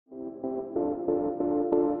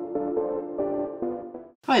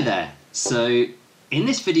Hi there. So in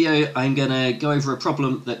this video I'm going to go over a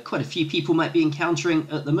problem that quite a few people might be encountering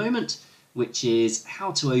at the moment, which is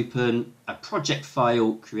how to open a project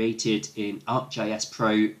file created in ArcGIS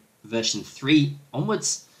Pro version 3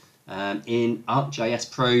 onwards in ArcGIS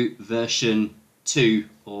Pro version 2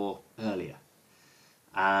 or earlier.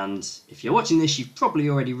 And if you're watching this, you've probably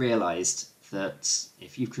already realized that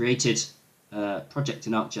if you've created a project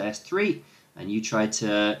in ArcGIS 3 and you try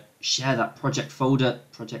to share that project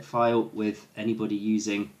file with anybody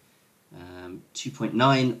using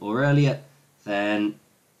 2.9 or earlier, then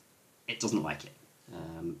it doesn't like it.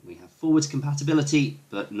 We have forwards compatibility,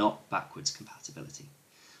 but not backwards compatibility.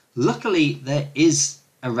 Luckily, there is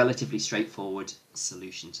a relatively straightforward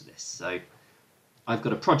solution to this. So I've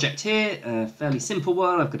got a project here, a fairly simple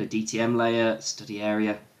one. I've got a DTM layer, study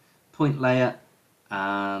area, point layer,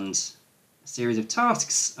 and a series of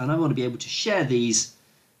tasks, and I want to be able to share these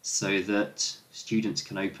so that students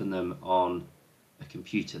can open them on a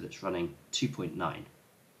computer that's running 2.9.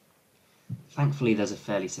 Thankfully, there's a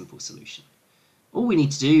fairly simple solution. All we need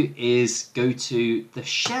to do is go to the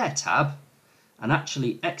Share tab and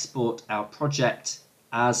actually export our project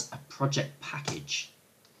as a project package.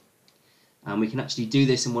 And we can actually do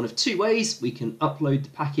this in one of two ways. We can upload the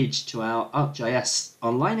package to our ArcGIS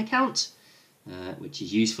online account, which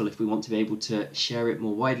is useful if we want to be able to share it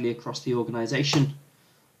more widely across the organization,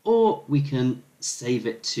 or we can save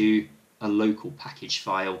it to a local package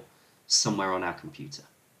file somewhere on our computer.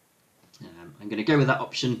 I'm going to go with that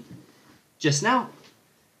option just now.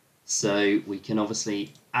 So we can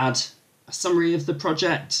obviously add a summary of the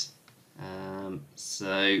project.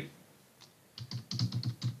 So in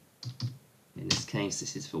this case,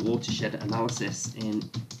 this is for watershed analysis in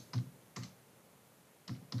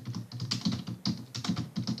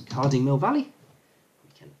Carding Mill Valley. We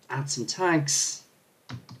can add some tags.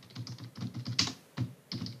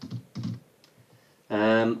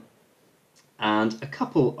 And a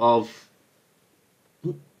couple of,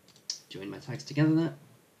 join my tags together there.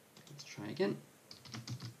 Let's try again.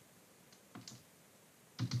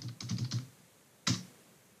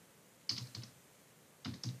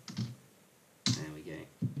 There we go.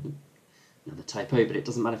 Another typo, but it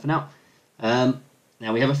doesn't matter for now.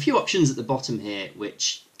 Now we have a few options at the bottom here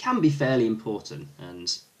which can be fairly important,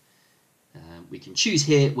 and we can choose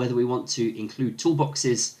here whether we want to include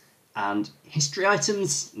toolboxes and history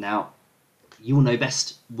items. Now, you will know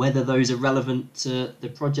best whether those are relevant to the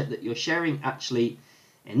project that you're sharing. Actually,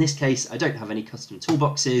 in this case, I don't have any custom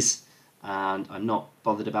toolboxes, and I'm not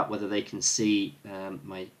bothered about whether they can see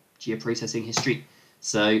my geoprocessing history.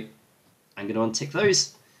 So I'm going to untick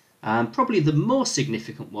those. Probably the more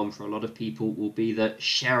significant one for a lot of people will be the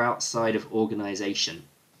Share Outside of Organization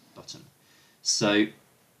button. So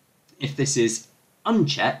if this is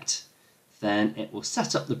unchecked, then it will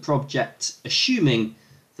set up the project assuming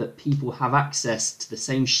that people have access to the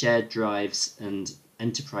same shared drives and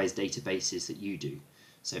enterprise databases that you do.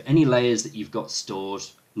 So any layers that you've got stored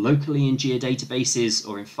locally in geodatabases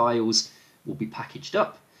or in files will be packaged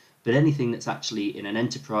up, but anything that's actually in an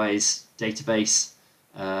enterprise database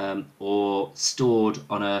or stored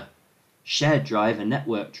on a shared drive, a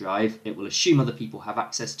network drive, it will assume other people have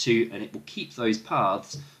access to, and it will keep those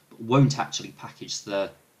paths, but won't actually package the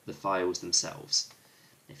files themselves.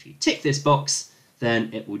 If you tick this box, then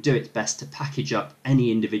it will do its best to package up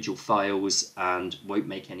any individual files and won't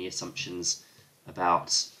make any assumptions about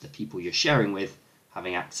the people you're sharing with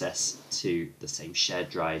having access to the same shared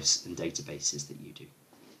drives and databases that you do.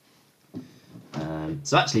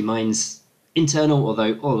 So actually mine's internal,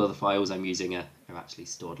 although all other files I'm using are actually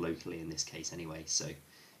stored locally in this case anyway, so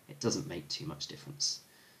it doesn't make too much difference.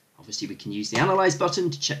 Obviously we can use the Analyze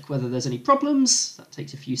button to check whether there's any problems. That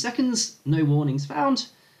takes a few seconds, no warnings found,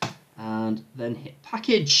 and then hit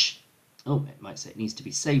Package. Oh, it might say it needs to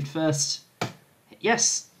be saved first. Hit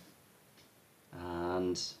Yes,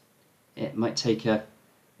 and it might take a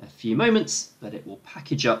few moments, but it will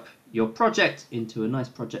package up your project into a nice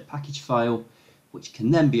project package file, which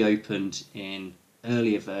can then be opened in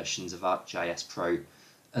earlier versions of ArcGIS Pro,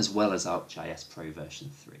 as well as ArcGIS Pro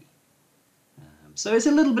version 3. So it's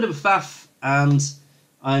a little bit of a faff, and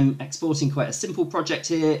I'm exporting quite a simple project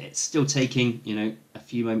here. It's still taking, a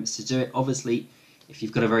few moments to do it. Obviously, if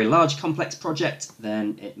you've got a very large, complex project,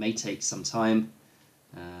 then it may take some time,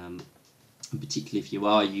 and particularly if you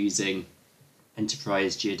are using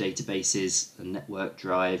enterprise geodatabases and network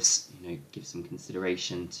drives, give some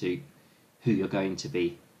consideration to who you're going to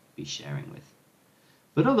be sharing with.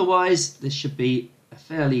 But otherwise, this should be a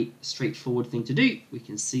fairly straightforward thing to do. We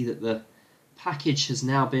can see that the package has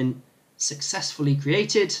now been successfully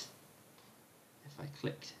created. If I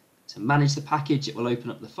click to manage the package, it will open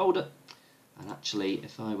up the folder. And actually,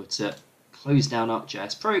 if I were to close down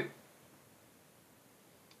ArcGIS Pro,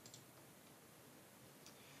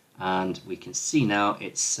 and we can see now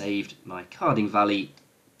it's saved my Carding Valley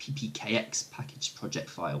PPKX package project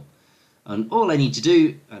file. And all I need to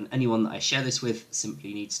do, and anyone that I share this with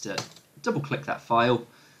simply needs to double click that file,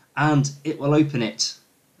 and it will open it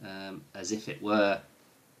as if it were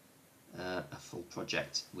a full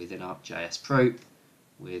project within ArcGIS Pro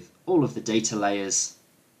with all of the data layers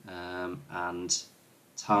and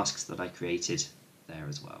tasks that I created there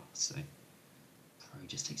as well. So Pro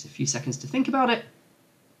just takes a few seconds to think about it,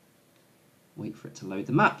 wait for it to load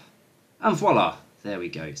the map, and voila, there we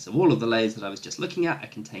go. So all of the layers that I was just looking at are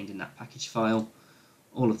contained in that package file.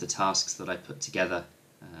 All of the tasks that I put together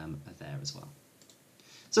are there as well.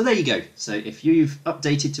 So there you go. So if you've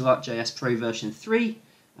updated to ArcGIS Pro version 3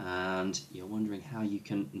 and you're wondering how you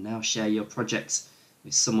can now share your projects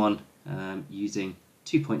with someone using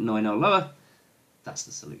 2.9 or lower, that's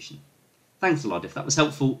the solution. Thanks a lot. If that was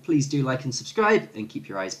helpful, please do like and subscribe, and keep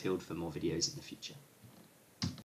your eyes peeled for more videos in the future.